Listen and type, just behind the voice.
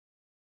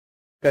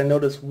I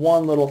noticed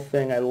one little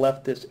thing. I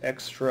left this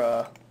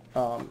extra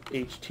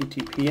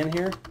HTTP in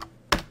here,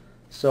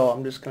 so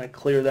I'm just going to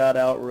clear that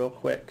out real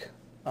quick,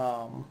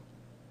 and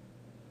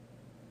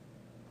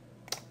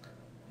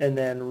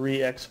then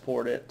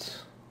re-export it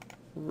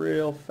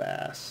real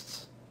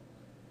fast.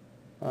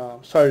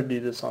 Sorry to do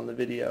this on the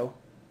video,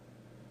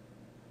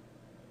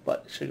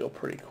 but it should go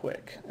pretty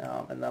quick.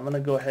 And I'm going to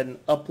go ahead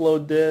and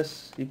upload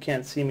this. You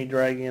can't see me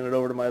dragging it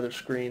over to my other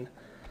screen.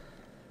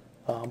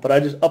 But I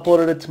just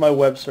uploaded it to my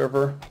web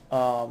server.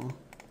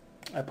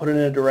 I put it in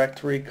a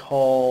directory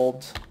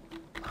called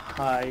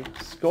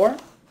mySql.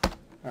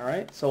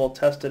 Alright, so we'll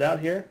test it out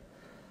here.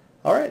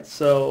 Alright,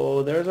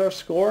 so there's our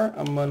score.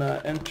 I'm going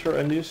to enter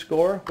a new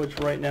score, which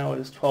right now it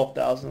is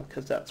 12,000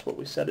 because that's what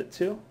we set it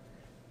to.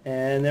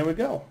 And there we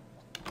go.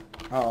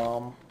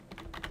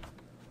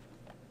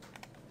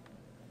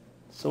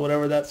 So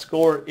whatever that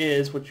score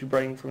is, what you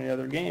bring from the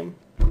other game.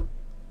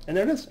 And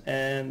there it is.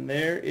 And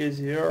there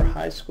is your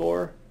high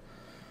score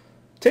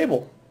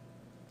table.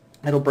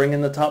 It'll bring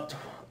in the top,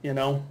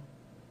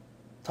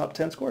 top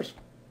 10 scores.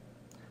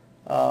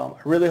 I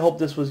really hope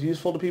this was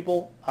useful to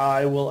people.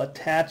 I will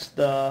attach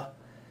a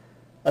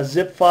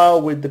zip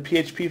file with the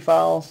PHP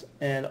files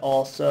and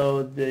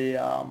also the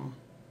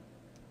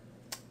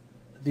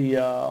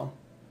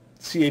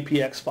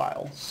CAPX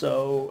file,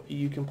 so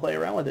you can play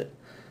around with it.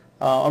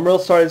 I'm real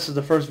sorry this is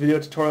the first video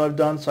tutorial I've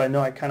done, so I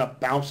know I kind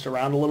of bounced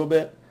around a little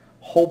bit.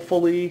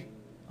 Hopefully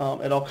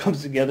it all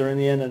comes together in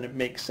the end and it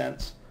makes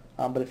sense.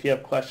 But if you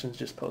have questions,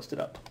 just post it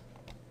up.